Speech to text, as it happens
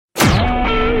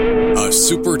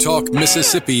SuperTalk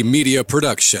Mississippi media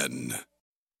production.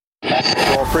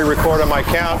 I'll pre-record on my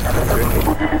count.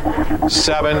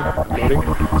 7,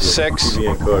 6,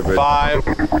 5,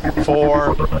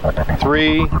 4,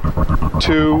 3,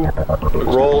 2.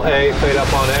 Roll A, fade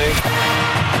up on A.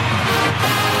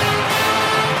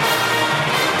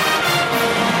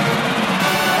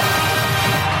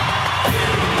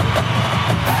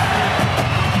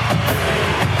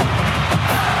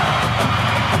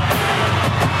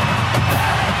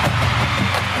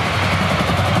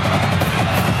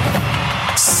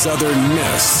 Southern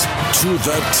Miss to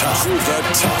the top.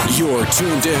 You're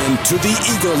tuned in to the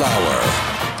Eagle Hour.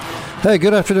 Hey,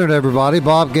 good afternoon, everybody.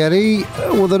 Bob Getty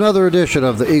with another edition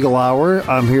of the Eagle Hour.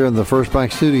 I'm here in the First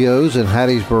Bank Studios in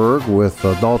Hattiesburg with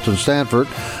Dalton Stanford.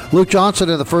 Luke Johnson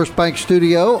in the First Bank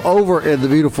Studio over in the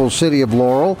beautiful city of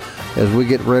Laurel as we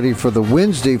get ready for the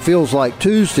Wednesday, feels like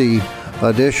Tuesday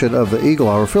edition of the Eagle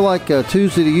Hour. Feel like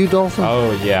Tuesday to you, Dalton?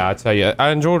 Oh, yeah, I tell you.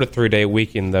 I enjoyed a 3-day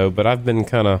weekend, though, but I've been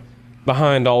kind of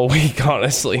behind all week,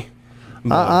 honestly.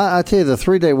 I tell you, the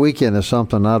 3-day weekend is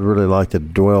something I'd really like to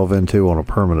delve into on a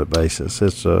permanent basis.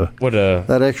 It's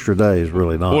that extra day is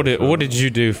really nice. What did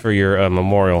you do for your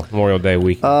Memorial Day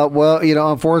weekend? Well,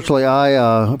 unfortunately,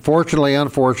 I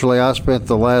spent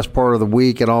the last part of the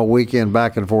week and all weekend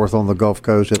back and forth on the Gulf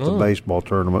Coast at the baseball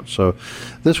tournament. So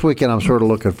this weekend, I'm sort of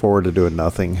looking forward to doing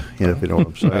nothing. If you know what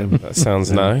I'm saying. That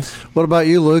sounds nice. What about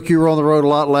you, Luke? You were on the road a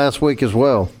lot last week as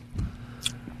well.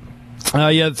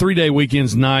 Yeah, the 3-day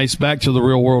weekend's nice. Back to the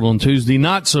real world on Tuesday.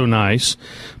 Not so nice,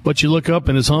 but you look up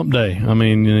and it's hump day. I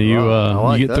mean,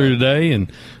 you get through today and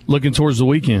looking towards the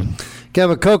weekend.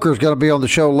 Kevin Coker is going to be on the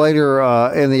show later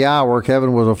in the hour.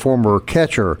 Kevin was a former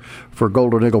catcher for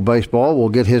Golden Eagle Baseball. We'll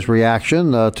get his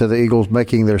reaction to the Eagles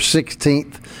making their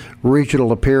 16th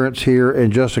regional appearance here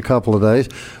in just a couple of days.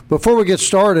 Before we get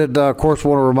started, of course, I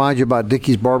want to remind you about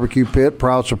Dickey's Barbecue Pit,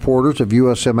 proud supporters of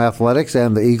USM Athletics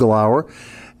and the Eagle Hour.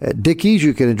 At Dickey's,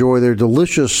 you can enjoy their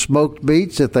delicious smoked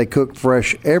meats that they cook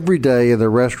fresh every day in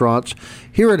their restaurants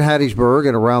here in Hattiesburg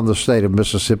and around the state of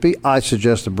Mississippi. I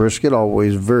suggest the brisket,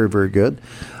 always very, very good.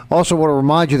 Also want to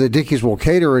remind you that Dickey's will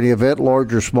cater any event,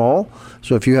 large or small.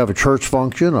 So if you have a church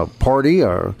function, a party,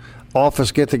 or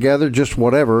office get-together, just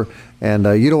whatever, and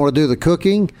you don't want to do the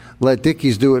cooking, let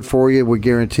Dickey's do it for you. We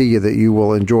guarantee you that you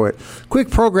will enjoy it.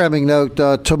 Quick programming note,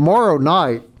 tomorrow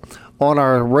night, on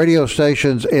our radio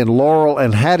stations in Laurel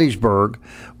and Hattiesburg,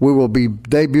 we will be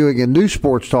debuting a new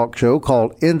sports talk show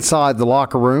called Inside the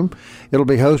Locker Room. It'll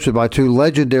be hosted by two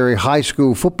legendary high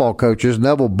school football coaches,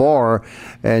 Neville Barr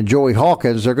and Joey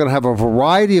Hawkins. They're going to have a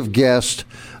variety of guests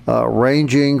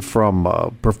ranging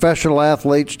from professional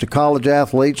athletes to college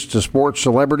athletes to sports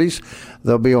celebrities.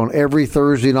 They'll be on every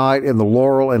Thursday night in the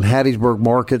Laurel and Hattiesburg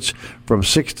markets from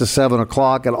 6 to 7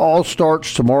 o'clock. It all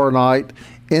starts tomorrow night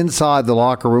Inside the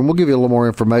Locker Room. We'll give you a little more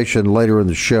information later in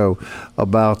the show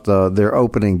about their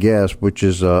opening guest, which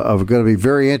is going to be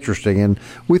very interesting. And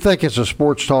we think it's a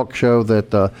sports talk show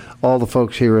that all the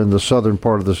folks here in the southern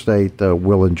part of the state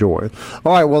will enjoy.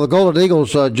 All right, well, the Golden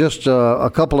Eagles just a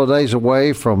couple of days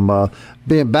away from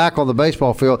being back on the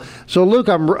baseball field. So, Luke,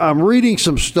 I'm reading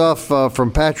some stuff from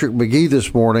Patrick McGee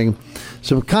this morning,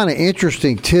 some kind of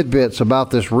interesting tidbits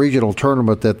about this regional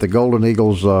tournament that the Golden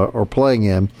Eagles are playing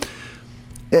in.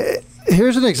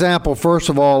 Here's an example, first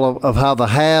of all, of how the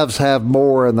haves have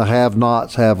more and the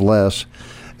have-nots have less.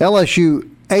 LSU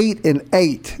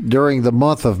 8-8 during the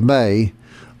month of May,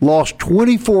 lost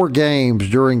 24 games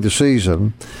during the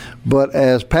season, but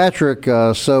as Patrick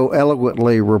so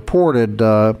eloquently reported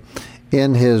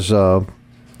in his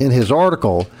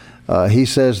article, he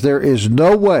says there is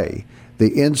no way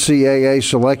the NCAA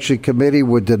selection committee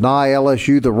would deny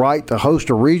LSU the right to host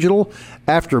a regional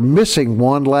after missing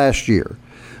one last year.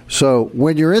 So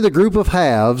when you're in the group of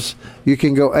halves, you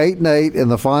can go 8-8 in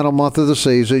the final month of the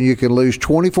season. You can lose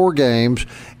 24 games,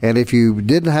 and if you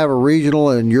didn't have a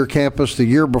regional in your campus the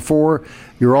year before,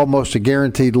 you're almost a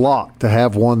guaranteed lock to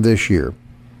have one this year.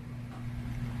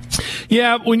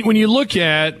 Yeah, when you look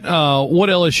at what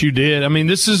LSU did, I mean,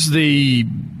 this is the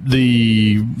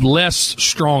less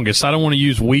strongest. I don't want to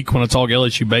use weak when I talk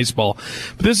LSU baseball,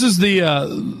 but this is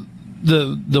the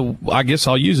I guess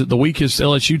I'll use it, the weakest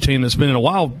LSU team that's been in a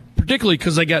while, particularly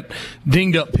because they got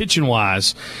dinged up pitching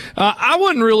wise. I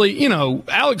wouldn't really,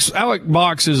 Alex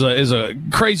Box is a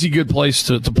crazy good place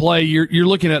to play. You're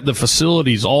looking at the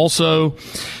facilities also.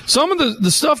 Some of the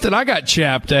stuff that I got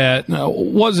chapped at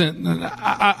wasn't.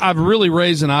 I've really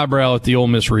raised an eyebrow at the Ole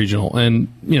Miss Regional, and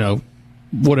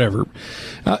whatever.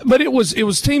 But it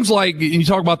was teams like, and you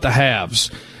talk about the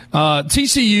halves.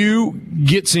 TCU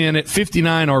gets in at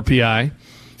 59 RPI.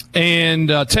 and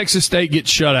Texas State gets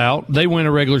shut out. They win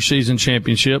a regular season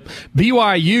championship.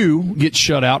 BYU gets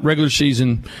shut out, regular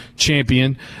season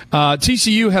champion.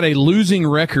 TCU had a losing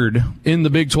record in the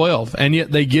Big 12, and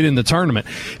yet they get in the tournament.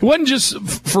 It wasn't just,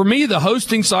 for me, the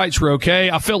hosting sites were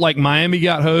okay. I felt like Miami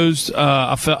got hosed.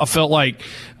 I felt like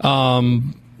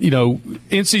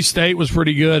NC State was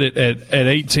pretty good at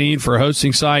 18 for a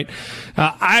hosting site.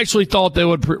 I actually thought there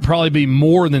would probably be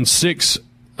more than 6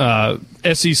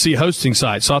 SEC hosting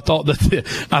sites. So I thought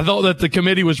that the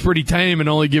committee was pretty tame and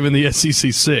only giving the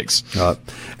SEC 6.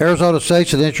 Arizona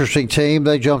State's an interesting team.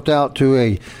 They jumped out to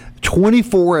a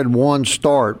 24-1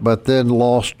 start, but then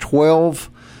lost 12.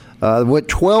 Went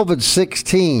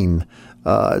 12-16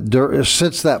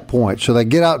 since that point. So they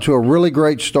get out to a really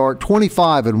great start,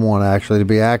 25-1 actually to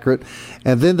be accurate,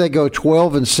 and then they go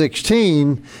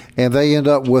 12-16, and they end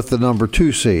up with the number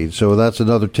 2 seed. So that's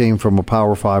another team from a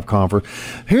Power 5 conference.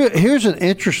 Here's an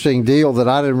interesting deal that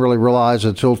I didn't really realize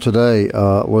until today,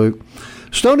 Luke.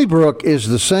 Stony Brook is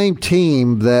the same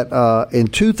team that in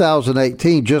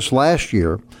 2018, just last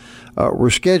year, were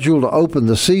scheduled to open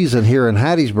the season here in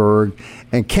Hattiesburg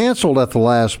and canceled at the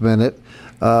last minute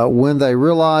when they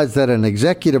realized that an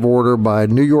executive order by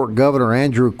New York Governor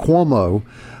Andrew Cuomo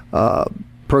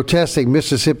protesting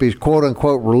Mississippi's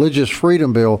quote-unquote religious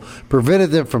freedom bill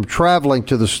prevented them from traveling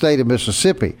to the state of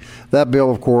Mississippi. That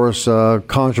bill, of course,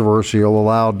 controversial,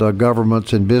 allowed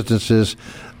governments and businesses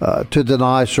to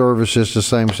deny services to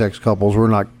same-sex couples. We're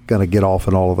not going to get off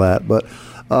on all of that. But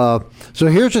so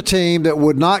here's a team that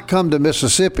would not come to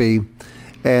Mississippi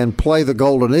and play the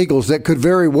Golden Eagles that could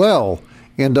very well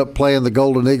end up playing the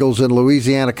Golden Eagles in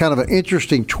Louisiana. Kind of an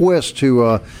interesting twist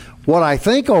to what I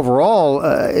think overall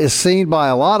is seen by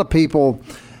a lot of people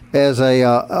as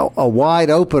a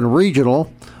wide-open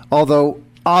regional, although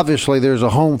obviously there's a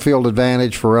home field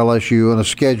advantage for LSU and a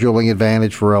scheduling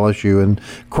advantage for LSU and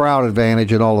crowd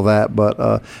advantage and all of that.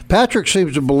 But Patrick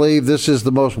seems to believe this is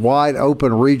the most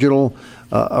wide-open regional,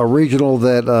 a regional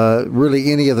that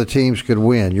really any of the teams could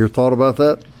win. Your thought about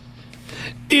that?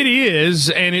 It is,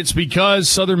 and it's because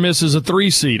Southern Miss is a 3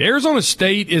 seed. Arizona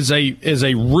State is a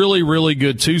really, really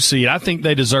good 2 seed. I think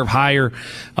they deserve higher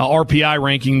RPI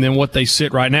ranking than what they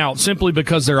sit right now, simply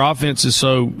because their offense is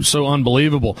so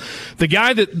unbelievable. The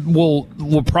guy that will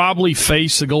probably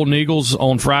face the Golden Eagles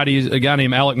on Friday is a guy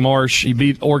named Alec Marsh. He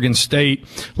beat Oregon State,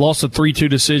 lost a 3-2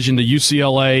 decision to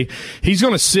UCLA. He's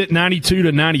going to sit 92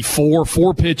 to 94,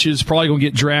 4 pitches, probably going to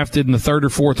get drafted in the 3rd or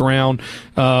 4th round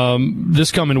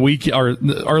this coming week or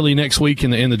early next week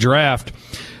in the draft.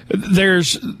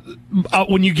 There's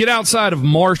when you get outside of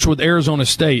March with Arizona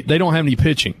State, they don't have any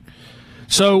pitching.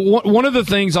 So one of the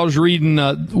things I was reading,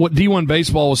 what D1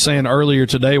 Baseball was saying earlier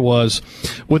today was,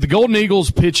 with the Golden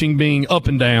Eagles pitching being up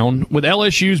and down, with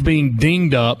LSU's being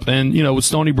dinged up, and with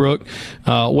Stony Brook,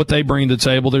 what they bring to the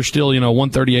table, they're still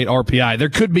 138 RPI. There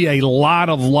could be a lot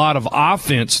of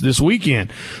offense this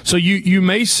weekend. So you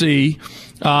may see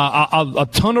a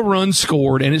ton of runs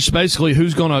scored, and it's basically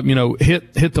who's going to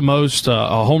hit the most, a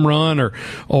home run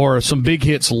or some big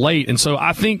hits late. And so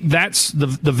I think that's the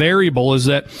variable, is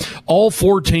that all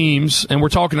 4 teams, and we're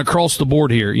talking across the board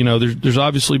here, there's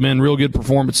obviously been real good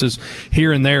performances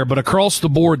here and there, but across the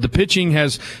board, the pitching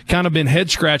has kind of been head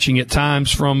scratching at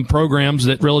times from programs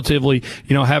that relatively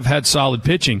have had solid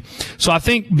pitching. So I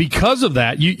think because of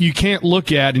that, you can't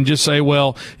look at and just say,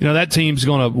 well, that team's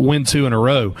going to win 2 in a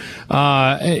row.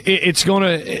 It's going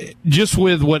to, just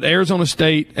with what Arizona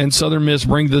State and Southern Miss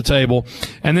bring to the table,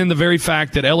 and then the very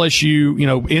fact that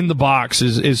LSU, in the box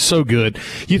is so good.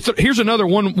 Here's another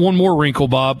one more wrinkle,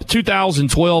 Bob.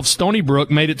 2012, Stony Brook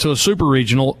made it to a super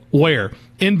regional where?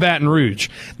 In Baton Rouge.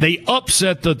 They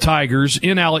upset the Tigers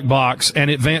in Alec Box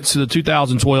and advanced to the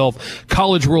 2012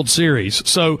 College World Series.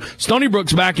 So Stony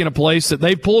Brook's back in a place that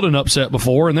they've pulled an upset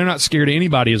before, and they're not scared of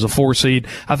anybody as a 4 seed.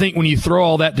 I think when you throw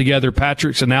all that together,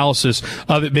 Patrick's analysis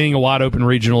of it being a wide-open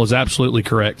regional is absolutely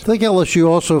correct. I think LSU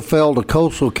also fell to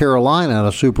Coastal Carolina in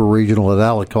a super regional at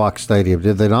Alec Box Stadium,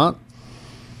 did they not?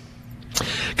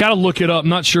 Got to look it up. I'm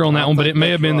not sure on that one, but it may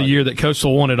have been the year that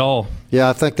Coastal won it all. Yeah,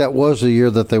 I think that was the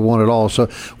year that they won it all. So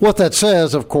what that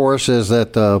says, of course, is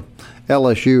that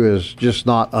LSU is just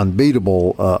not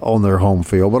unbeatable on their home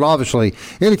field. But obviously,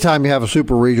 anytime you have a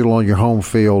super regional on your home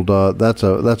field, that's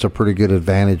a pretty good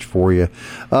advantage for you.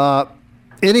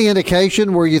 Any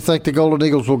indication where you think the Golden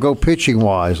Eagles will go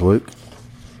pitching-wise, Luke?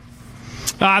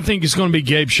 I think it's going to be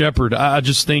Gabe Shepard. I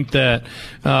just think that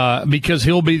because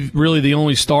he'll be really the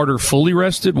only starter fully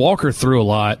rested. Walker threw a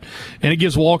lot, and it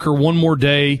gives Walker one more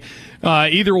day.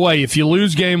 either way, if you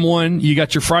lose game one, you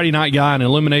got your Friday night guy in an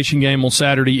elimination game on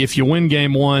Saturday. If you win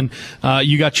game one,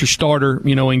 you got your starter,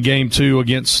 in game two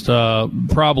against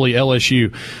probably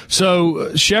LSU.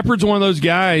 So Shepard's one of those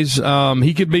guys.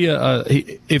 He could be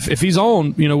if he's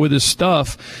on, with his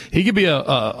stuff, he could be a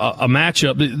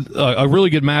matchup, a really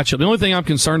good matchup. The only thing I'm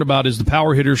concerned about is the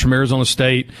power hitters from Arizona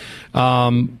State.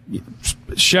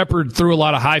 Shepard threw a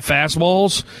lot of high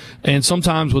fastballs, and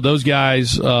sometimes with those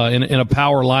guys in a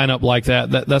power lineup like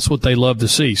that's what they love to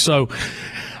see. So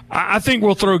I think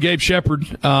we'll throw Gabe Shepard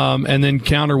and then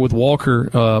counter with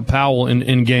Walker Powell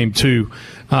in game two.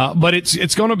 But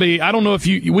it's going to be, I don't know if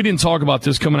we didn't talk about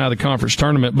this coming out of the conference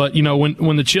tournament, but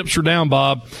when the chips were down,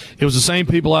 Bob, it was the same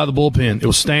people out of the bullpen. It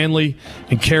was Stanley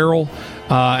and Carroll.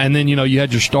 And then, you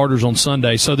had your starters on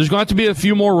Sunday. So there's going to have to be a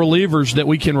few more relievers that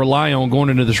we can rely on going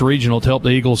into this regional to help the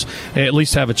Eagles at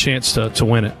least have a chance to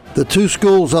win it. The two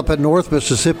schools up in North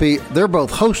Mississippi, they're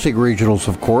both hosting regionals,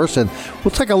 of course, and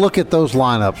we'll take a look at those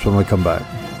lineups when we come back.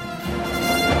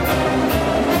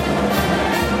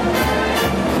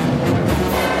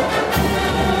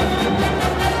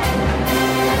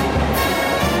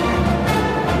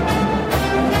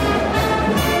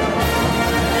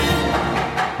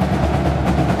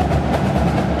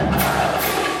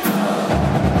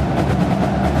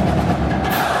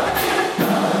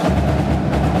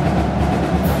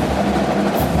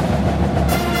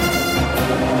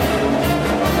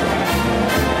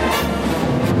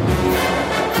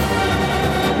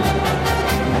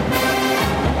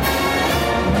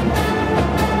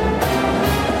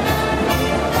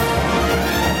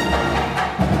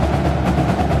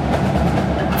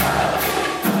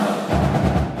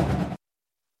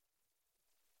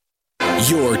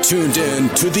 You're tuned in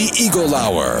to the Eagle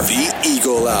Hour. The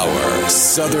Eagle Hour.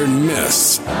 Southern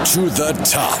Miss to the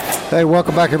top. Hey,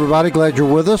 welcome back, everybody. Glad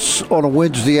you're with us on a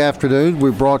Wednesday afternoon.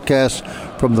 We broadcast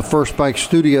from the First Bank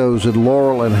Studios in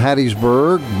Laurel and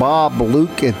Hattiesburg. Bob,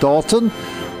 Luke, and Dalton,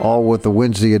 all with the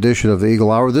Wednesday edition of the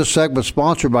Eagle Hour. This segment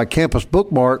sponsored by Campus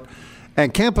Bookmart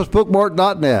and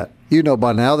campusbookmart.net. You know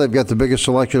by now they've got the biggest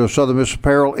selection of Southern Miss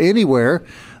apparel anywhere.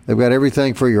 They've got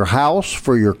everything for your house,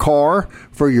 for your car,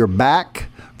 for your back,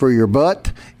 for your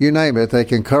butt, you name it. They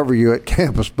can cover you at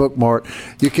Campus Bookmart.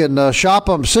 You can shop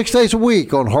them 6 days a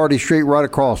week on Hardy Street right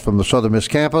across from the Southern Miss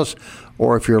campus.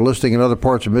 Or if you're listening in other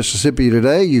parts of Mississippi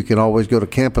today, you can always go to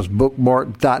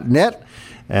campusbookmart.net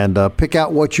and pick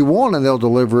out what you want, and they'll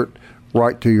deliver it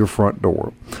right to your front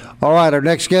door. All right, our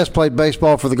next guest played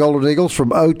baseball for the Golden Eagles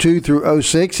from 02 through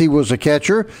 06. He was a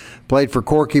catcher, played for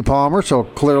Corky Palmer, so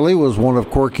clearly was one of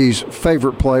Corky's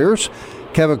favorite players.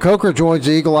 Kevin Coker joins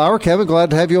the Eagle Hour. Kevin, glad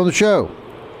to have you on the show.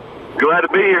 Glad to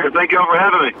be here. Thank you all for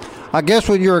having me. I guess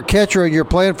when you're a catcher and you're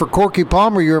playing for Corky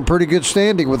Palmer, you're in pretty good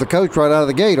standing with the coach right out of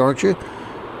the gate, aren't you?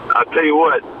 I'll tell you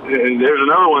what, there's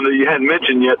another one that you hadn't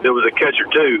mentioned yet that was a catcher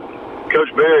too.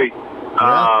 Coach Barry,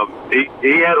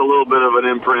 he had a little bit of an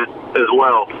imprint as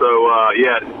well. So,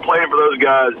 playing for those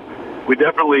guys, we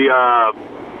definitely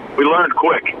we learned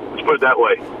quick. Let's put it that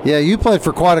way. Yeah, you played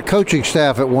for quite a coaching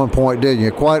staff at one point, didn't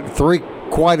you?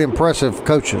 Quite impressive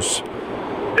coaches.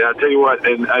 Yeah, I tell you what,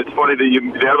 and it's funny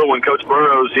that the other one, Coach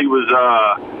Burrows, he was.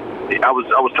 I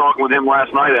was talking with him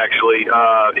last night. Actually,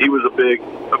 he was a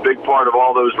big part of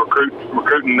all those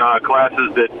recruiting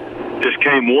classes that just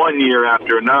came one year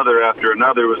after another. It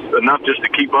was enough just to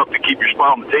keep your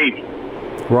spot on the team.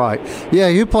 Right. Yeah,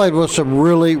 you played with some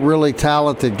really, really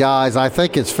talented guys. I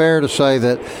think it's fair to say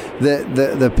that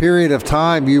the period of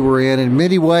time you were in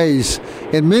many ways,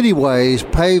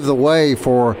 paved the way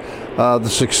for the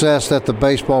success that the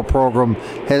baseball program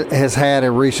has had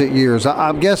in recent years.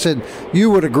 I'm guessing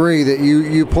you would agree that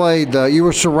you played, you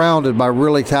were surrounded by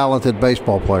really talented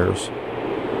baseball players.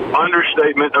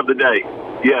 Understatement of the day.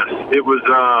 Yes, it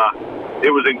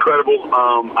was incredible.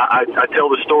 I tell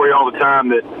the story all the time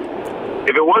that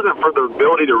if it wasn't for the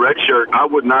ability to redshirt, I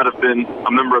would not have been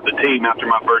a member of the team after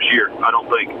my first year. I don't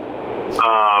think.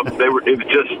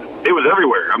 It was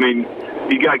everywhere. I mean,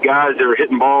 you got guys that are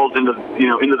hitting balls into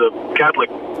the Catholic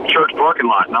church parking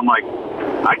lot, and I'm like,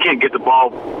 I can't get the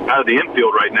ball out of the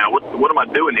infield right now. What am I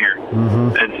doing here?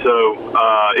 Mm-hmm. And so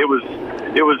it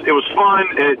was fun,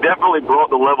 and it definitely brought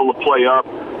the level of play up.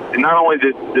 And not only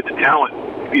did the talent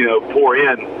pour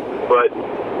in, but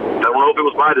I don't know if it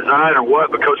was by design or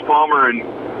what, but Coach Palmer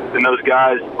and those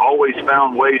guys always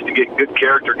found ways to get good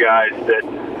character guys that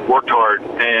worked hard.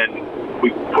 And we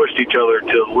pushed each other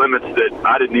to limits that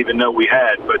I didn't even know we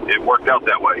had, but it worked out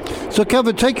that way. So,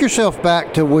 Kevin, take yourself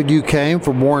back to when you came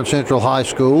from Warren Central High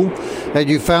School and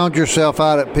you found yourself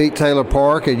out at Pete Taylor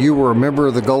Park and you were a member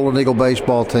of the Golden Eagle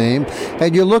baseball team,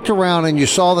 and you looked around and you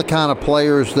saw the kind of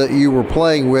players that you were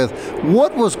playing with.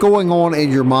 What was going on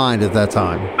in your mind at that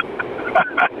time?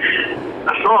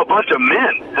 I saw a bunch of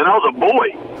men, and I was a boy.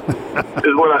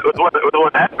 is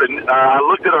what happened. I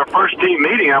looked at our first team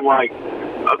meeting. I'm like,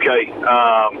 okay,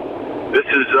 this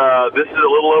is a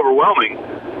little overwhelming.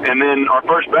 And then our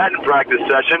first batting practice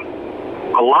session,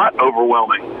 a lot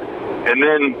overwhelming. And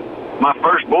then my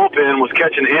first bullpen was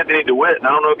catching Anthony DeWitt. And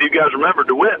I don't know if you guys remember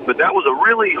DeWitt, but that was a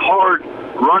really hard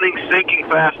running, sinking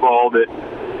fastball that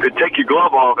could take your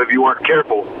glove off if you weren't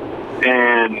careful.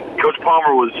 And Coach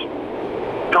Palmer was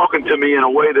talking to me in a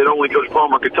way that only Coach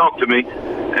Palmer could talk to me,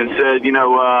 and said, you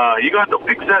got to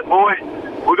fix that, boy.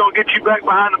 We're going to get you back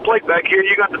behind the plate back here.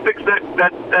 You got to fix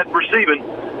that receiving.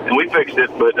 And we fixed it,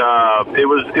 but it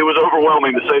was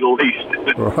overwhelming to say the least.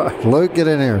 Right. Luke, get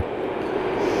in here.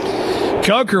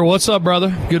 Coker, what's up,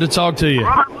 brother? Good to talk to you.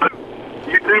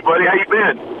 You too, buddy. How you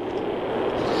been?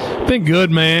 Been good,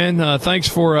 man. Thanks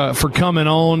for coming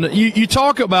on. You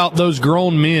talk about those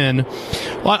grown men.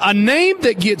 A name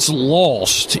that gets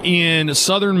lost in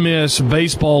Southern Miss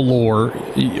baseball lore.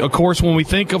 Of course, when we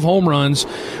think of home runs,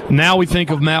 now we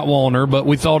think of Matt Wallner, but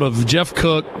we thought of Jeff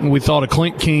Cook, we thought of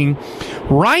Clint King.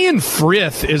 Ryan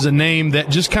Frith is a name that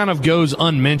just kind of goes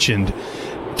unmentioned.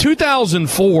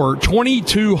 2004,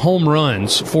 22 home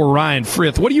runs for Ryan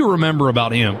Frith. What do you remember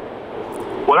about him?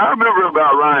 What I remember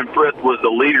about Ryan Frith was the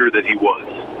leader that he was.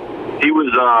 He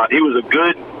was a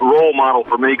good role model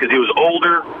for me because he was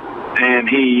older, and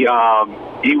he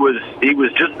was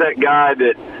just that guy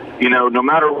that, no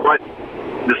matter what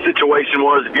the situation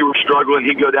was, if you were struggling,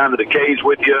 he'd go down to the cage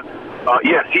with you.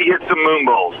 Yes, he hit some moon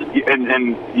balls, and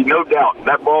no doubt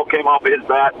that ball came off of his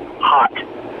bat hot,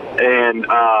 and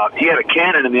he had a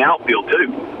cannon in the outfield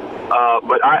too.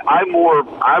 But I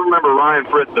remember Ryan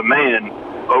Frith the man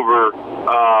over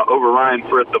Ryan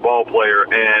Frith, the ball player,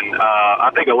 and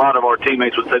I think a lot of our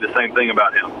teammates would say the same thing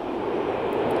about him.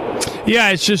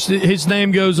 Yeah, it's just his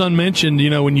name goes unmentioned,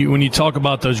 when you talk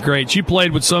about those greats. You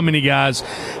played with so many guys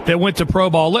that went to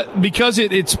pro ball. Because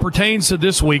it pertains to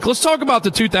this week, let's talk about the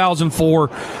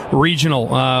 2004 regional.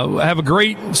 Have a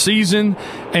great season,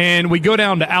 and we go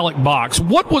down to Alec Box.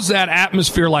 What was that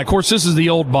atmosphere like? Of course, this is the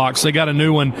old box. They got a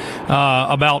new one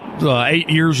about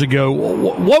 8 years ago.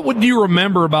 What would you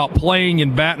remember about playing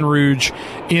in Baton Rouge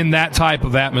in that type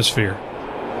of atmosphere?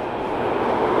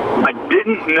 I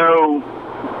didn't know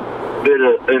that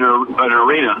an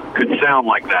arena could sound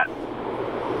like that.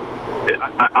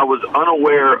 I was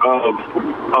unaware of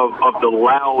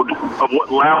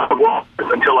what loud was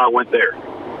until I went there.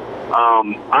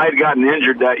 I had gotten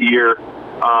injured that year,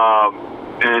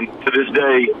 and to this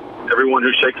day, everyone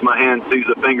who shakes my hand sees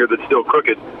a finger that's still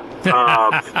crooked. So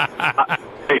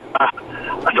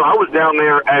I was down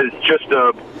there as just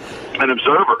an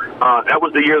observer. That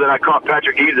was the year that I caught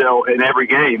Patrick Ezel in every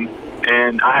game,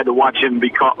 and I had to watch him be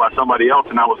caught by somebody else,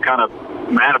 and I was kind of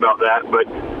mad about that. But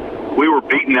we were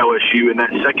beating LSU in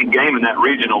that second game in that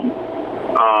regional,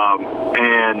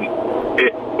 and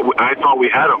I thought we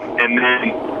had them. And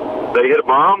then they hit a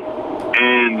bomb,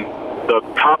 and the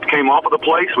top came off of the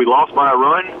place. We lost by a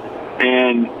run,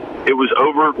 and it was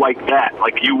over like that.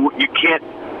 Like you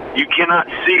cannot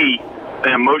see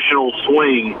an emotional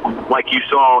swing like you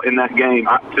saw in that game.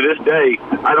 To this day,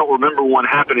 I don't remember one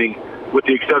happening, with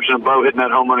the exception of Bo hitting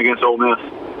that home run against Ole Miss.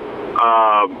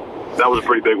 That was a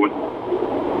pretty big one.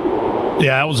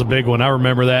 Yeah, that was a big one. I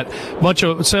remember that.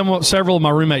 Several of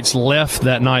my roommates left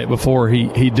that night before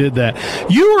he did that.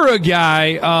 You were a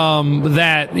guy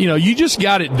that, you just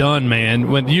got it done, man.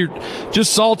 When you're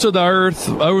just salt of the earth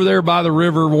over there by the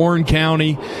river, Warren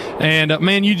County. And,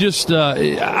 man, you just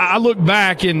I look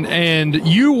back and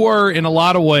you were, in a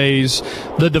lot of ways,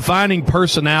 the defining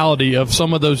personality of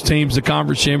some of those teams, the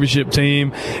conference championship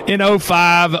team in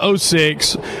 05,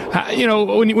 06.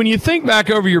 When you think back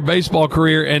over your baseball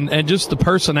career and just the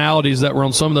personalities that were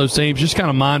on some of those teams, just kind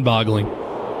of mind-boggling.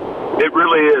 It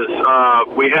really is.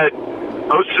 We had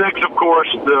 06, of course,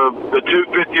 the two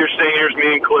fifth-year seniors,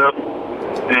 me and Cliff,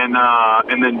 and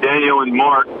then Daniel and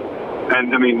Mark.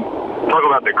 And, I mean, talk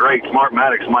about the greats. Mark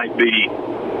Maddox might be,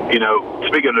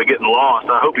 speaking of getting lost,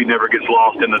 I hope he never gets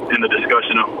lost in the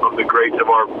discussion of the greats of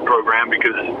our program,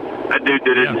 because that dude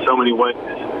did it in so many ways.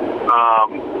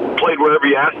 Played wherever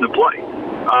you asked him to play.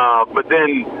 But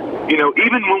then,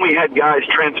 even when we had guys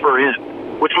transfer in,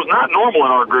 which was not normal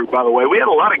in our group, by the way, we had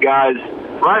a lot of guys.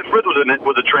 Ryan Frith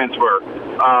was a transfer.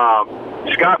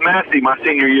 Scott Massey, my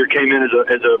senior year, came in as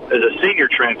a senior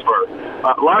transfer.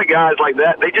 A lot of guys like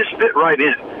that, they just fit right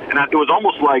in. And it was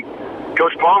almost like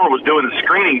Coach Palmer was doing a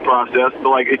screening process. So,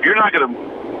 like, if you're not gonna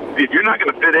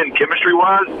fit in chemistry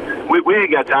wise, we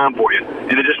ain't got time for you.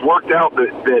 And it just worked out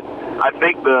that I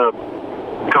think the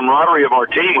camaraderie of our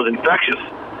team was infectious.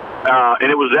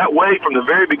 And it was that way from the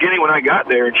very beginning when I got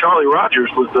there. And Charlie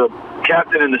Rogers was the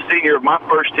captain and the senior of my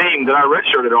first team that I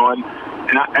redshirted on.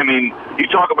 And I mean, you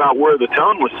talk about where the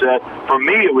tone was set. For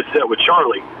me, it was set with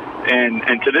Charlie.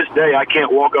 And to this day, I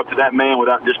can't walk up to that man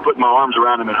without just putting my arms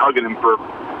around him and hugging him for,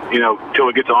 till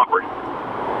it gets awkward.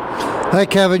 Hey,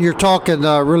 Kevin, you're talking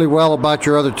really well about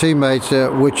your other teammates,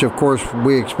 which, of course,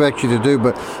 we expect you to do.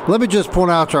 But let me just point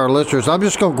out to our listeners, I'm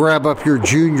just going to grab up your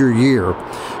junior year.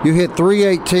 You hit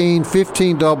 .318,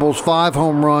 15 doubles, 5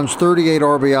 home runs, 38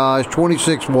 RBIs,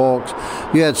 26 walks.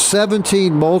 You had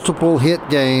 17 multiple hit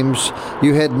games.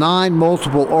 You had 9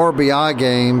 multiple RBI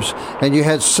games. And you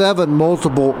had 7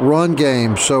 multiple run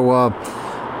games. So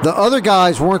the other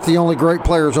guys weren't the only great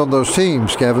players on those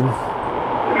teams, Kevin.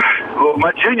 Well,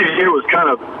 my junior year was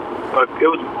it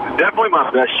was definitely my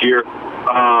best year.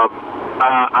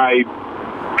 I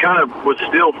kind of was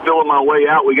still filling my way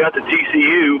out. We got to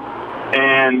TCU,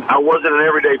 and I wasn't an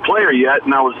everyday player yet,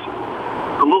 and I was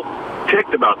a little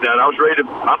ticked about that. I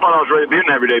thought I was ready to be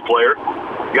an everyday player.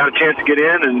 Got a chance to get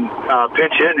in and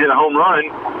pinch hit and hit a home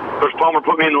run. Coach Palmer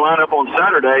put me in the lineup on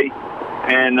Saturday,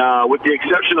 and with the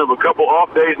exception of a couple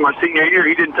off days my senior year,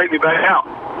 he didn't take me back out.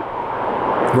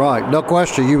 Right, no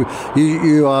question. You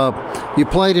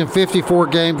played in 54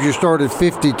 games. You started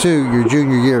 52 your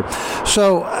junior year.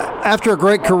 So after a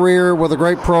great career with a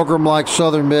great program like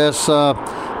Southern Miss,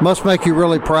 must make you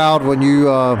really proud when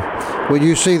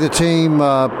you see the team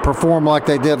perform like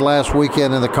they did last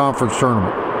weekend in the conference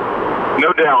tournament.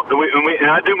 No doubt, and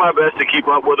I do my best to keep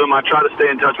up with them. I try to stay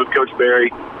in touch with Coach Berry,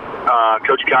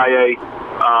 Coach Kaye,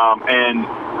 and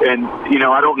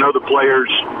I don't know the players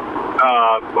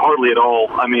hardly at all.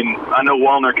 I mean, I know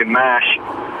Wallner can mash,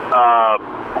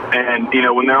 and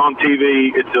when they're on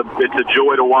TV, it's a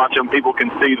joy to watch them. People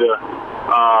can see the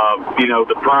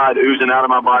pride oozing out of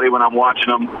my body when I'm watching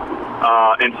them,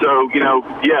 and so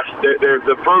yes,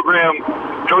 the program.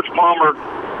 Coach Palmer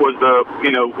was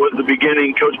the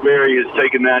beginning. Coach Berry has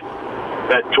taken that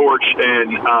torch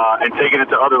and taking it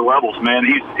to other levels. Man,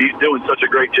 he's doing such a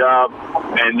great job,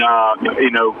 and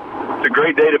it's a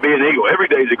great day to be an Eagle. Every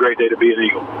day is a great day to be an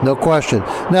Eagle. No question.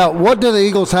 Now, what do the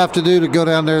Eagles have to do to go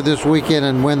down there this weekend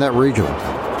and win that regional?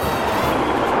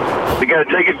 They got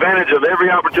to take advantage of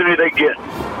every opportunity they get.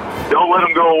 Don't let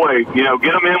them go away. Get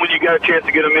them in when you got a chance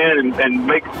to get them in and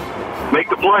make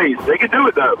the plays. They can do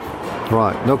it, though.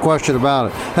 Right, no question about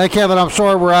it. Hey, Kevin, I'm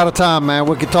sorry we're out of time, man.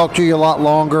 We could talk to you a lot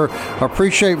longer. I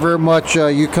appreciate very much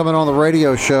you coming on the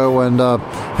radio show and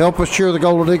help us cheer the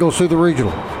Golden Eagles through the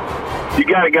regional. You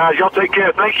got it, guys. Y'all take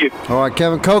care. Thank you. All right,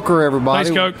 Kevin Coker, everybody.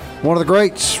 Thanks, Coke. One of the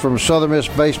greats from Southern Miss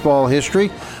baseball history.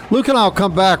 Luke and I will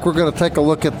come back. We're going to take a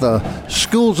look at the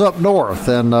schools up north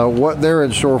and what they're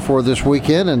in store for this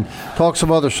weekend and talk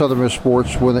some other Southern Miss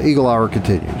sports when the Eagle Hour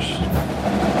continues.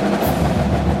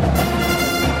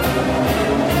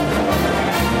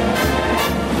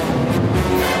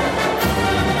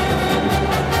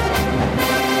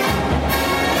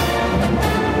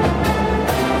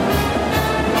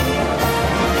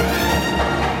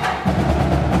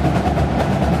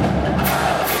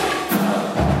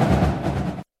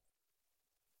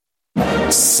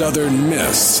 Southern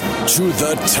Miss to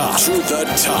the top. To the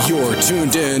top. You're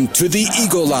tuned in to the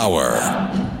Eagle Hour.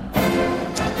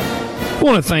 I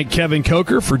want to thank Kevin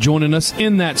Coker for joining us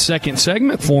in that second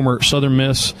segment. Former Southern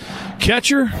Miss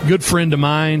catcher, good friend of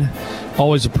mine.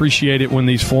 Always appreciate it when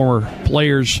these former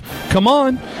players come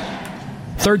on.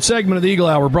 Third segment of the Eagle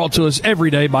Hour brought to us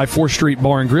every day by 4th Street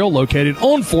Bar and Grill, located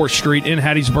on 4th Street in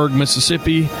Hattiesburg,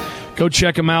 Mississippi. Go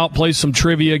check them out, play some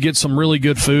trivia, get some really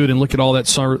good food, and look at all that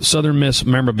Southern Miss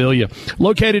memorabilia.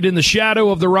 Located in the shadow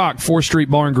of the Rock, 4th Street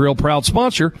Bar and Grill, proud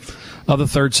sponsor of the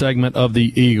third segment of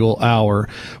the Eagle Hour.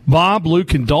 Bob,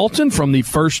 Luke, and Dalton from the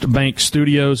First Bank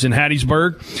Studios in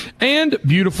Hattiesburg and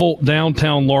beautiful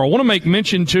downtown Laurel. I want to make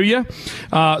mention to you,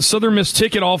 Southern Miss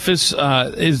Ticket Office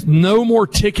is no more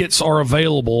tickets are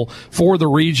available for the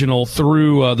regional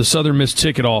through the Southern Miss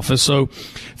Ticket Office. So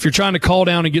if you're trying to call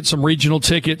down and get some regional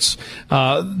tickets,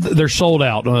 they're sold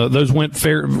out. Those went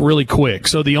really quick.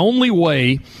 So the only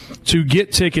way to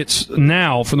get tickets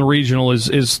now from the regional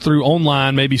is through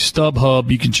online, maybe StubHub.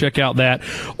 You can check out that.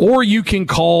 Or you can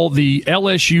call the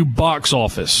LSU box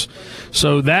office.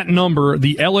 So that number,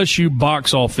 the LSU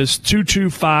box office,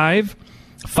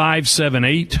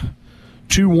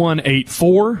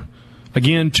 225-578-2184.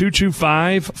 Again,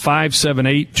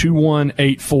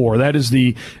 225-578-2184. That is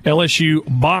the LSU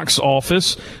box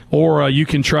office, or you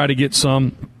can try to get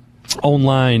some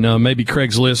online, maybe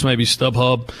Craigslist, maybe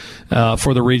StubHub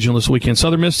for the regional this weekend.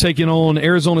 Southern Miss taking on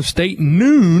Arizona State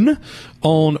noon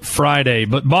on Friday.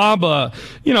 But, Bob,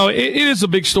 it is a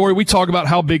big story. We talk about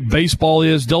how big baseball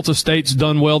is. Delta State's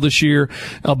done well this year.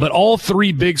 But all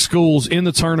three big schools in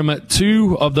the tournament,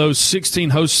 2 of those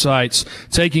 16 host sites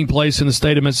taking place in the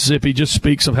state of Mississippi, just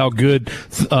speaks of how good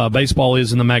baseball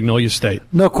is in the Magnolia State.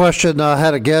 No question. I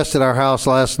had a guest at our house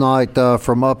last night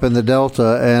from up in the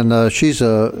Delta, and she's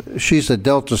a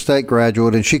Delta State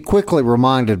graduate, and she quickly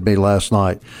reminded me last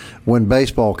night when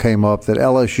baseball came up that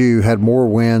LSU had more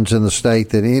wins in the state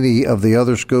than any of the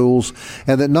other schools,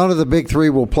 and that none of the big three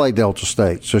will play Delta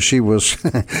State. So she was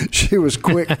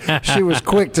quick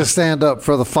to stand up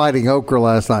for the Fighting Ochre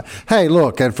last night. Hey,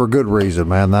 look, and for good reason,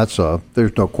 man.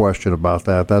 There's no question about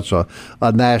that. That's a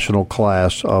national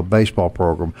class baseball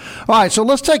program. All right, so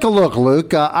let's take a look,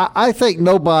 Luke. I think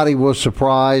nobody was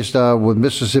surprised with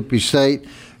Mississippi State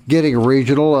getting a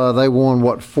regional. They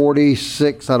won,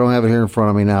 46? I don't have it here in front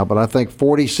of me now, but I think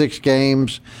 46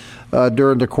 games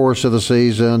during the course of the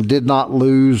season. Did not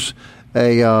lose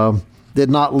a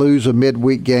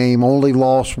midweek game. Only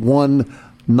lost one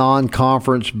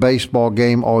non-conference baseball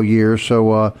game all year.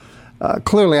 So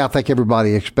clearly, I think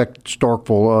everybody expected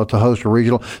Starkville to host a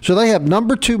regional. So they have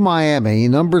number 2 Miami,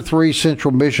 number 3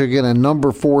 Central Michigan, and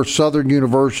number 4 Southern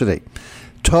University.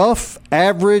 Tough,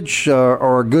 average,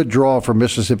 or a good draw for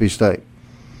Mississippi State?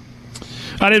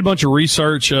 I did a bunch of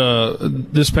research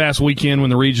this past weekend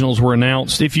when the regionals were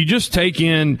announced. If you just take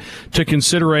into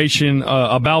consideration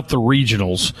about the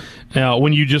regionals,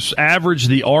 when you just average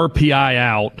the RPI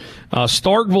out,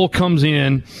 Starkville comes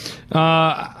in.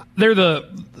 They're the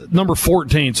number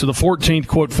 14, so the 14th,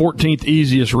 quote, 14th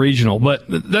easiest regional. But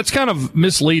that's kind of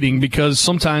misleading because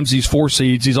sometimes these 4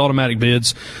 seeds, these automatic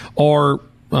bids, are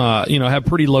have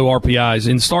pretty low RPIs.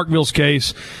 In Starkville's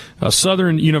case,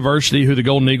 Southern University, who the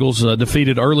Golden Eagles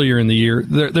defeated earlier in the year,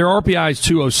 their RPI is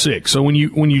 206. So when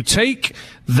you take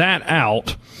that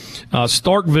out,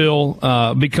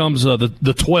 Starkville becomes the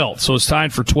 12th, so it's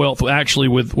tied for 12th actually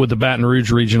with the Baton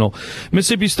Rouge Regional.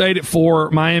 Mississippi State at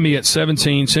 4, Miami at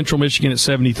 17, Central Michigan at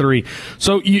 73.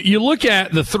 So you look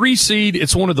at the 3 seed,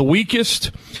 it's one of the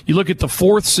weakest. You look at the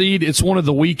 4th seed, it's one of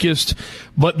the weakest.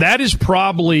 But that is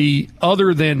probably,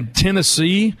 other than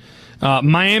Tennessee,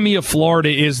 Miami of Florida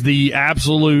is the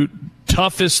absolute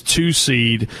toughest 2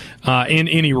 seed in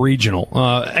any regional.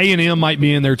 A&M might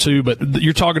be in there too, but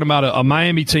you're talking about a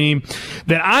Miami team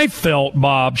that I felt,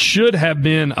 Bob, should have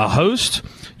been a host.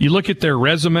 You look at their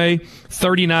resume,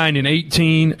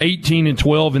 39-18,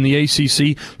 18-12 in the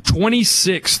ACC,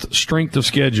 26th strength of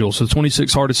schedule, so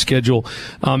 26th hardest schedule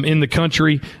in the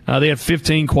country. They have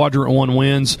 15 Quadrant 1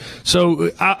 wins.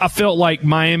 So I felt like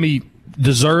Miami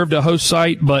deserved a host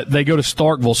site, but they go to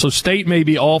Starkville. So State may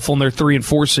be off on their 3 and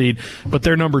 4 seed, but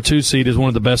their number 2 seed is one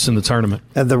of the best in the tournament.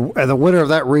 And the winner of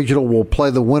that regional will play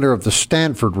the winner of the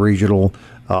Stanford regional,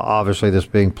 obviously this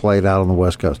being played out on the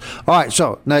West Coast. All right,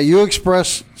 so now you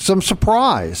expressed some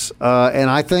surprise, and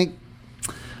I think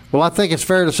it's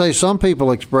fair to say some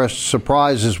people expressed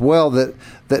surprise as well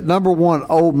that number 1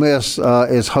 Ole Miss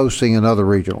is hosting another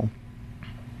regional.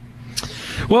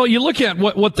 Well, you look at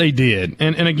what they did,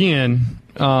 and again,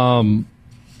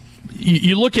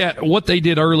 you look at what they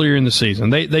did earlier in the season.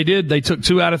 They took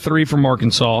 2 out of 3 from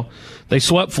Arkansas. They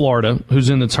swept Florida, who's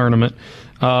in the tournament,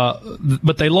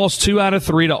 but they lost 2 out of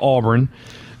 3 to Auburn.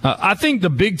 I think the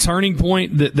big turning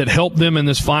point that helped them in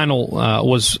this final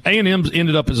was A&M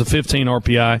ended up as a 15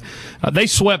 RPI. They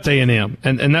swept A&M,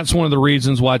 and that's one of the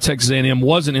reasons why Texas A&M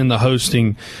wasn't in the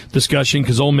hosting discussion,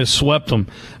 because Ole Miss swept them.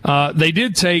 They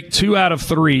did take 2 out of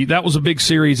 3. That was a big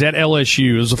series at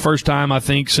LSU. It was the first time, I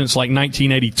think, since like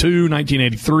 1982,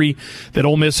 1983 that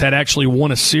Ole Miss had actually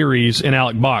won a series in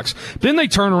Alex Box. Then they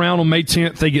turn around on May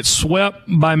 10th. They get swept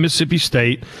by Mississippi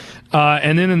State,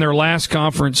 and then in their last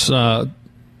conference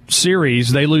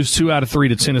series, they lose 2 out of 3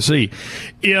 to Tennessee.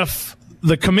 If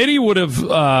the committee would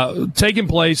have taken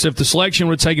place, if the selection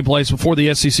would have taken place before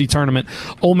the SEC tournament,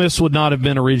 Ole Miss would not have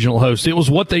been a regional host. It was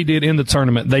what they did in the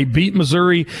tournament. They beat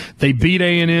Missouri. They beat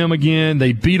A&M again.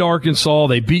 They beat Arkansas.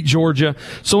 They beat Georgia.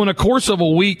 So in a course of a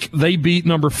week, they beat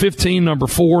number 15, number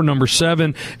 4, number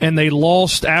 7, and they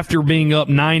lost after being up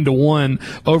 9-1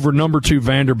 over number 2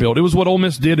 Vanderbilt. It was what Ole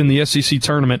Miss did in the SEC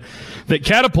tournament that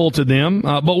catapulted them.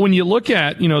 But when you look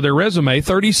at, their resume,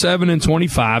 37-25,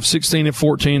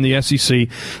 16-14 in the SEC, ACC.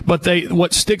 But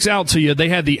what sticks out to you, they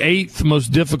had the 8th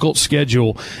most difficult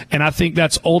schedule, and I think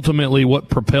that's ultimately what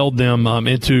propelled them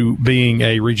into being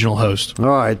a regional host. All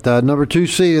right, number 2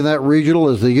 seed in that regional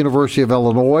is the University of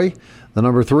Illinois. The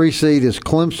number 3 seed is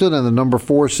Clemson, and the number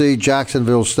 4 seed,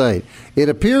 Jacksonville State. It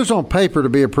appears on paper to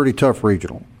be a pretty tough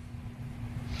regional.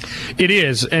 It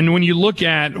is, and when you look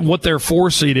at what their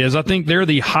 4 seed is, I think they're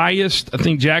the highest. I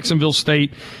think Jacksonville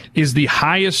State is the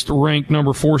highest ranked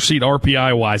number 4 seed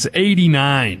RPI-wise,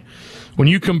 89. When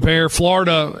you compare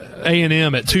Florida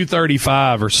A&M at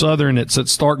 235 or Southern, it's at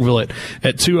Starkville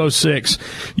at 206.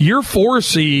 Your 4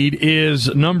 seed is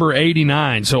number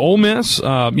 89. So Ole Miss,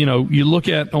 you look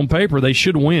at on paper, they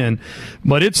should win.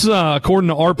 But it's, according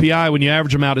to RPI, when you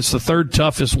average them out, it's the 3rd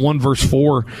toughest 1 versus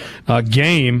 4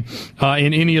 game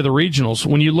in any of the regionals.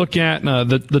 When you look at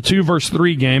the 2 versus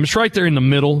 3 game, it's right there in the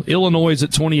middle. Illinois is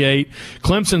at 28.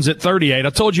 Clemson's at 38. I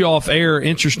told you off air,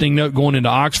 interesting note going into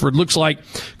Oxford. Looks like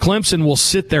Clemson will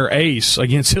sit their ace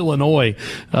against Illinois,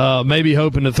 maybe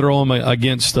hoping to throw them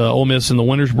against Ole Miss in the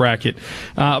winners bracket.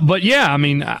 But yeah, I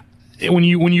mean, when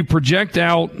you project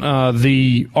out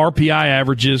the RPI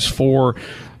averages for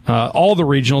all the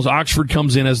regionals, Oxford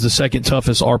comes in as the 2nd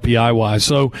toughest RPI-wise.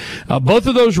 So both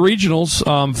of those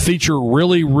regionals feature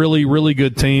really, really, really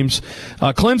good teams.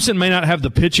 Clemson may not have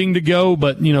the pitching to go,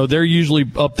 but, they're usually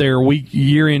up there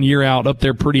year in, year out, up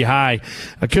there pretty high.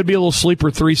 Could be a little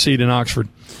sleeper 3 seed in Oxford.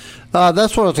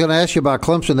 That's what I was going to ask you about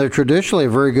Clemson. They're traditionally a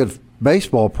very good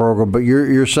baseball program, but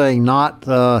you're saying not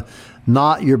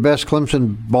your best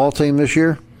Clemson ball team this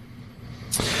year?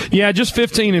 Yeah, just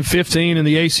 15-15 in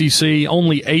the ACC.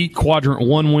 Only 8 quadrant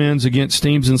 1 wins against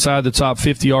teams inside the top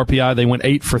 50 RPI. They went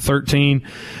 8 for 13.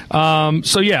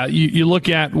 So yeah, you look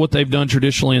at what they've done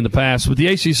traditionally in the past. But the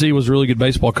ACC was a really good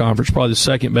baseball conference, probably the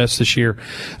 2nd best this year.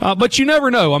 But you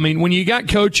never know. I mean, when you got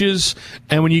coaches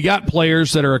and when you got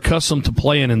players that are accustomed to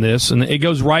playing in this, and it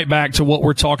goes right back to what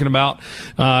we're talking about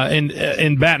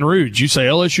in Baton Rouge. You say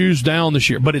LSU's down this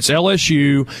year, but it's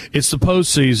LSU. It's the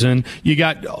postseason. You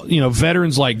got veterans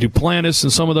like Duplantis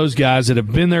and some of those guys that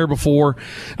have been there before.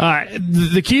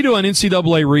 The key to an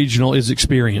NCAA regional is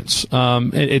experience.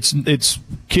 It's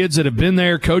kids that have been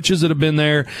there, coaches that have been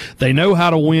there. They know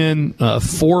how to win 4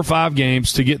 or 5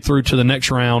 games to get through to the next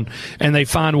round, and they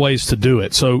find ways to do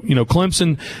it. So,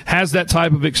 Clemson has that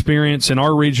type of experience, and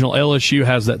our regional LSU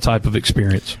has that type of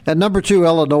experience. At number 2,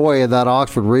 Illinois in that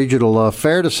Oxford regional,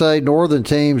 fair to say Northern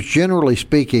teams, generally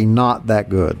speaking, not that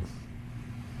good.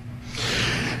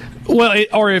 Well,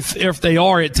 if they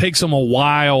are, it takes them a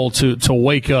while to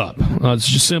wake up. It's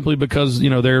just simply because,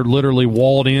 they're literally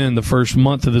walled in the first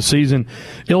month of the season.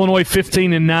 Illinois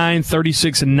 15-9,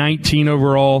 36-19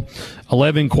 overall,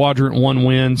 11 quadrant 1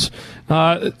 wins.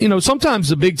 Sometimes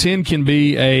the Big Ten can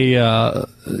be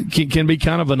can be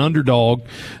kind of an underdog.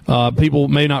 People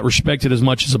may not respect it as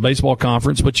much as a baseball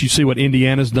conference, but you see what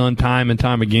Indiana's done time and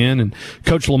time again. And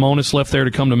Coach Lamonis left there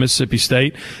to come to Mississippi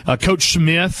State. Coach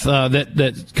Smith,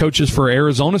 that coaches for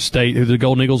Arizona State, who the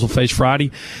Golden Eagles will face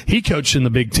Friday, he coached in the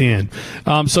Big Ten.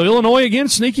 So Illinois, again,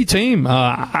 sneaky team.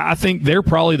 I think they're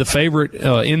probably the favorite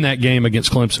in that game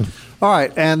against Clemson. All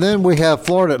right, and then we have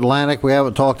Florida Atlantic. We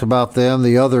haven't talked about them.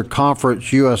 The other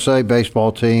Conference USA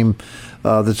baseball team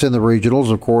that's in the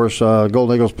regionals. Of course,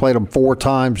 Golden Eagles played them 4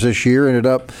 times this year, ended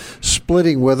up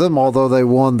splitting with them, although they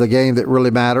won the game that really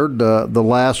mattered, the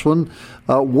last one.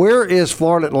 Where is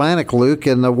Florida Atlantic, Luke,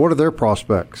 and what are their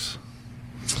prospects?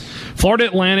 Florida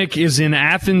Atlantic is in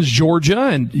Athens, Georgia,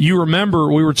 and you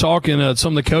remember we were talking to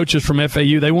some of the coaches from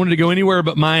FAU. They wanted to go anywhere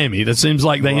but Miami. That seems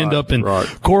like they end up in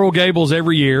Coral Gables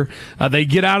every year. They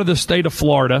get out of the state of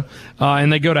Florida,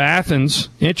 and they go to Athens.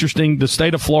 Interesting, the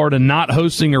state of Florida not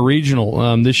hosting a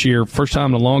regional this year, first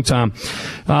time in a long time.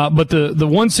 But the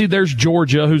 1 seed there's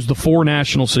Georgia, who's the 4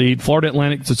 national seed. Florida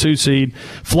Atlantic's the 2 seed.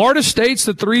 Florida State's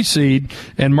the 3 seed,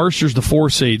 and Mercer's the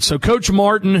 4 seed. So Coach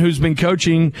Martin, who's been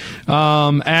coaching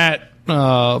at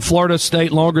Florida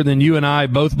State longer than you and I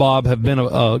both, Bob, have been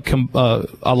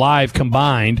alive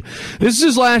combined. This is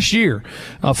his last year.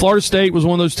 Florida State was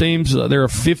one of those teams. They're a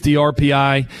 50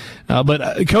 RPI.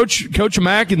 But Coach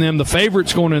Mack and them, the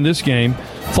favorites going in this game.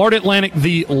 Florida Atlantic,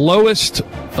 the lowest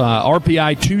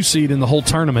RPI 2 seed in the whole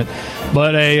tournament.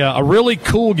 But a really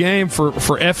cool game for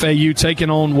FAU, taking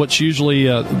on what's usually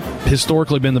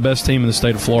historically been the best team in the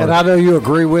state of Florida. And I know you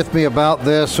agree with me about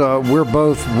this. We're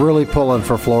both really pulling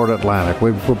for Florida Atlantic.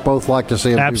 We both like to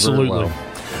see them do very well.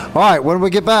 All right, when we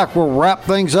get back, we'll wrap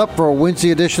things up for a Wednesday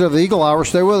edition of the Eagle Hour.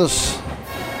 Stay with us.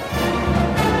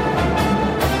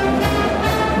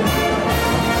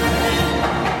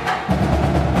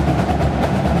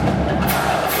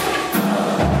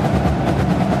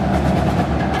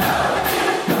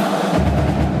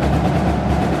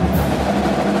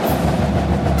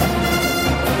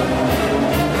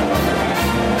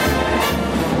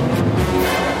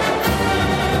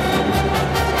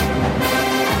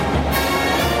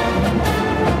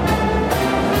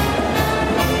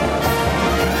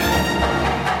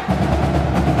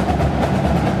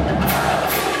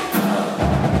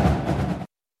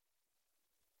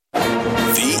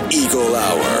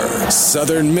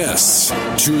 Southern Miss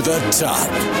to the top.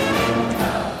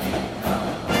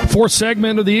 Fourth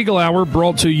segment of the Eagle Hour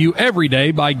brought to you every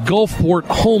day by Gulfport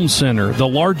Home Center, the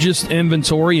largest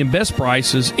inventory and best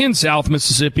prices in South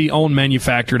Mississippi on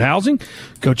manufactured housing.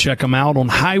 Go check them out on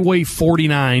Highway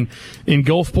 49 in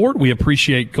Gulfport. We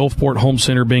appreciate Gulfport Home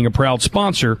Center being a proud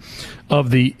sponsor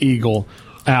of the Eagle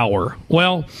Hour.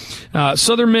 Well,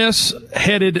 Southern Miss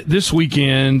headed this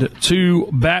weekend to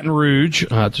Baton Rouge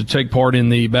to take part in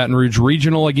the Baton Rouge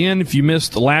Regional. Again, if you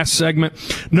missed the last segment,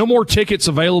 no more tickets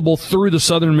available through the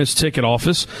Southern Miss ticket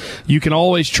office. You can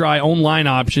always try online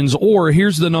options, or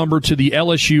here's the number to the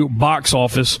LSU box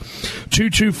office,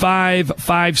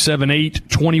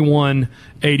 225-578-2184.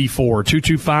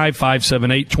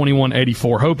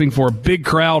 225-578-2184. Hoping for a big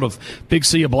crowd of Big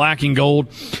Sea of Black and Gold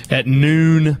at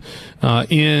noon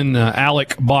in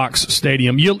Alec Box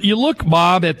Stadium. You look,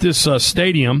 Bob, at this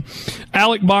stadium.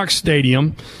 Alec Box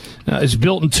Stadium is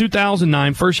built in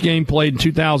 2009. First game played in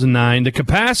 2009. The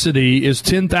capacity is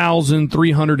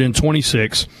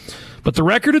 10,326. But the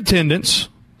record attendance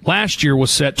last year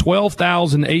was set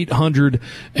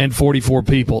 12,844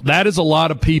 people. That is a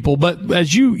lot of people. But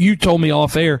as you told me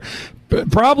off air,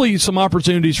 probably some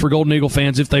opportunities for Golden Eagle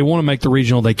fans if they want to make the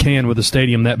regional, they can with a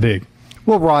stadium that big.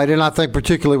 Well, right, and I think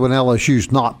particularly when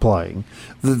LSU's not playing.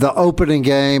 The opening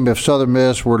game, if Southern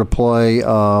Miss were to play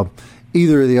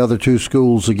either of the other two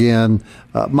schools again,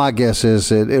 my guess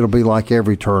is it'll be like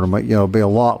every tournament. It'll be a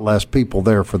lot less people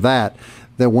there for that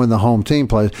than when the home team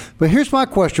plays. But here's my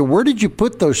question. Where did you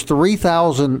put those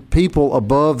 3,000 people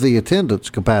above the attendance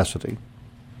capacity?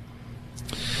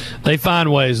 They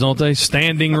find ways, don't they?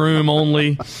 Standing room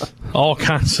only, all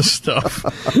kinds of stuff.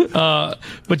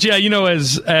 But yeah,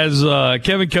 as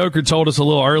Kevin Coker told us a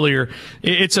little earlier,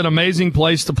 it's an amazing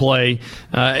place to play.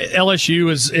 LSU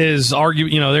is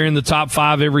arguing, they're in the top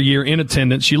 5 every year in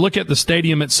attendance. You look at the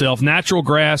stadium itself, natural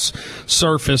grass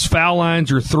surface, foul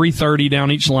lines are 330 down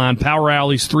each line, power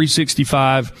alleys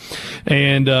 365,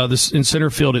 and in center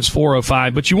field it's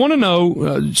 405. But you want to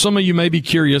know, some of you may be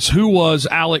curious, who was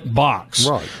Alec Box?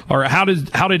 Right. Or how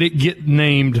did it get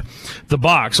named the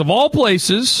Box? Of all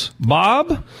places,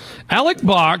 Bob, Alec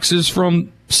Box is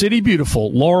from City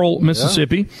Beautiful, Laurel,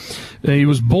 Mississippi. Yeah. He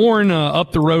was born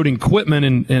up the road in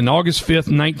Quitman in August 5th,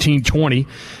 1920.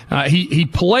 He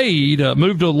played,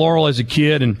 moved to Laurel as a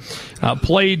kid and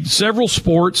played several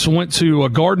sports, went to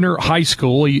Gardner High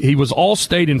School. He was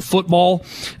all-state in football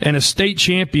and a state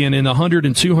champion in the 100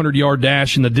 and 200-yard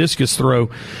dash and the discus throw.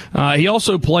 He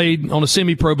also played on a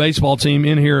semi-pro baseball team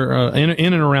in here, in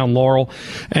and around Laurel.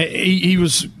 He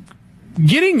was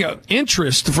getting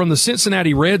interest from the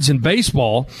Cincinnati Reds in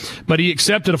baseball, but he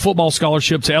accepted a football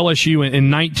scholarship to LSU in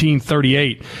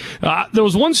 1938. There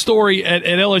was one story at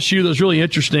LSU that was really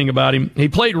interesting about him. He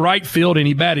played right field and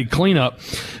he batted cleanup.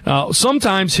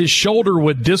 Sometimes his shoulder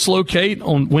would dislocate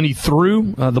when he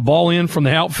threw the ball in from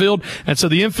the outfield, and so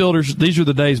the infielders, these are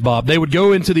the days, Bob, they would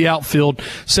go into the outfield,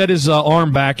 set his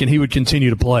arm back, and he would continue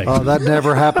to play. Oh, that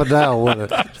never happened now, would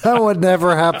it? That would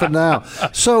never happen now.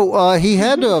 So he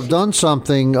had to have done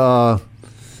something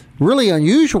really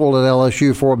unusual at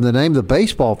LSU for him to name the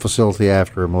baseball facility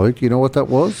after him, Luke. You know what that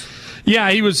was? Yeah,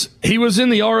 he was in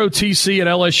the ROTC at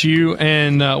LSU,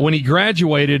 and when he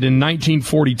graduated in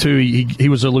 1942, he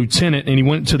was a lieutenant, and he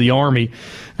went to the Army.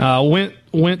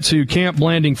 Went to Camp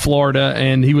Blanding, Florida,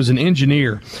 and he was an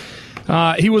engineer.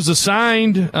 He was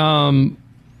assigned to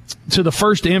the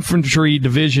 1st Infantry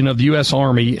Division of the U.S.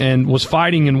 Army and was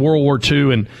fighting in World War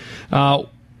II, and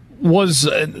was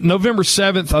November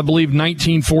 7th, I believe,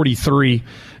 1943.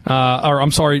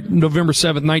 November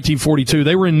 7th, 1942.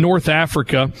 They were in North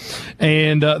Africa,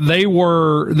 and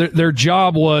their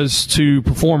job was to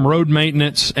perform road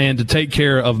maintenance and to take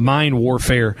care of mine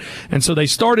warfare. And so they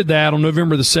started that on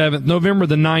November the 7th. November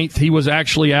the 9th, he was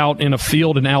actually out in a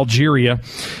field in Algeria.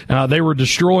 They were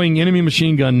destroying enemy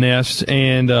machine gun nests,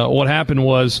 and what happened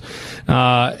was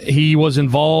he was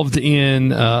involved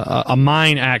in a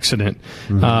mine accident.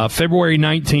 Mm-hmm. February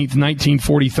 19th,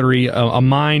 1943, a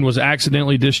mine was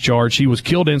accidentally discharged. He was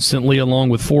killed instantly along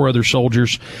with 4 other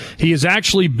soldiers. He is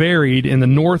actually buried in the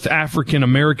North African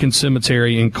American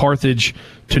Cemetery in Carthage,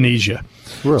 Tunisia.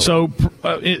 Really? So,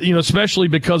 especially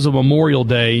because of Memorial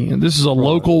Day, this is a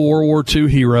local World War II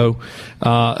hero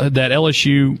that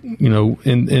LSU,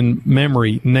 in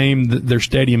memory, named their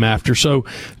stadium after. So,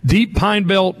 deep Pine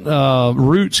Belt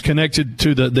roots connected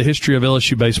to the history of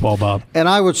LSU baseball, Bob. And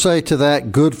I would say to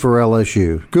that, good for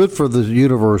LSU, good for the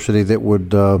university that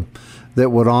would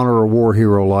honor a war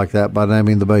hero like that by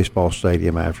naming the baseball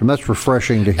stadium after him. That's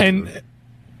refreshing to hear. And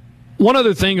one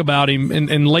other thing about him,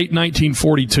 in late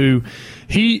 1942,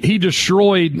 he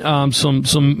destroyed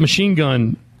some machine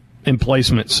gun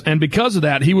emplacements, and because of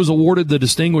that, he was awarded the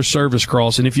Distinguished Service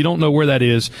Cross. And if you don't know where that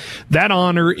is, that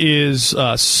honor is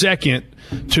second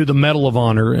to the Medal of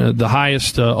Honor, the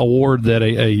highest award that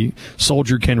a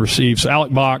soldier can receive. So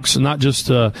Alec Box not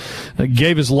just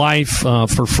gave his life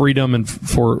for freedom and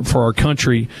for our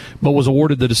country, but was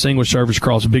awarded the Distinguished Service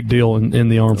Cross, a big deal in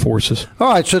the armed forces. All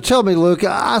right, so tell me, Luke,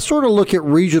 I sort of look at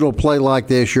regional play like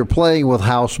this. You're playing with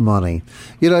house money.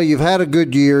 You know, you've had a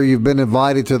good year. You've been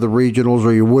invited to the regionals,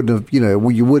 or you wouldn't have,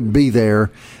 you wouldn't be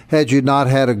there had you not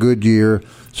had a good year.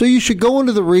 So you should go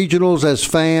into the regionals as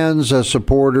fans, as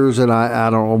supporters, and I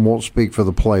won't speak for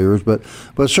the players, but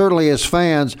certainly as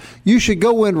fans, you should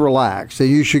go in relaxed, and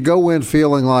you should go in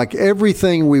feeling like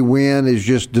everything we win is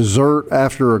just dessert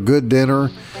after a good dinner,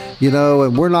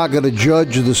 and we're not going to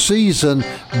judge the season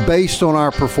based on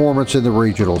our performance in the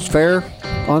regionals. Fair?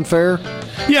 Unfair?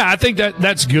 Yeah, I think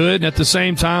that's good. At the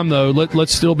same time, though,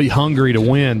 let's still be hungry to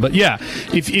win. But yeah,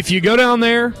 if you go down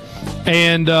there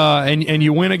and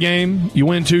you win a game, you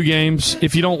win 2 games.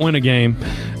 If you don't win a game,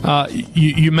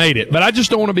 you made it. But I just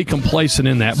don't want to be complacent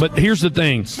in that. But here's the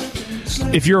thing: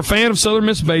 if you're a fan of Southern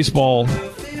Miss baseball,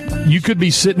 you could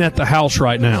be sitting at the house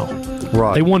right now.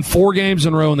 Right. They won 4 games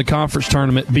in a row in the conference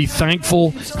tournament. Be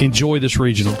thankful. Enjoy this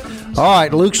regional. All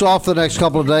right, Luke's off the next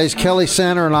couple of days. Kelly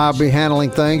Sander and I will be handling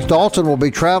things. Dalton will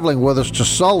be traveling with us to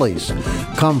Sully's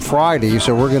come Friday,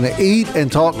 so we're going to eat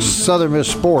and talk Southern Miss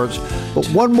sports. But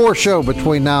one more show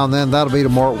between now and then. That'll be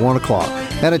tomorrow at 1 o'clock.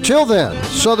 And until then,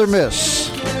 Southern Miss.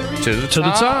 To the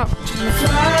top.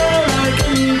 Fly like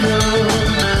an eagle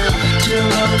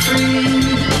till I'm free.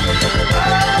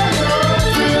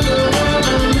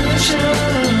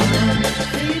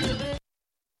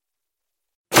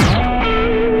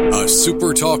 A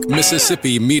SuperTalk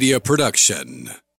Mississippi media production.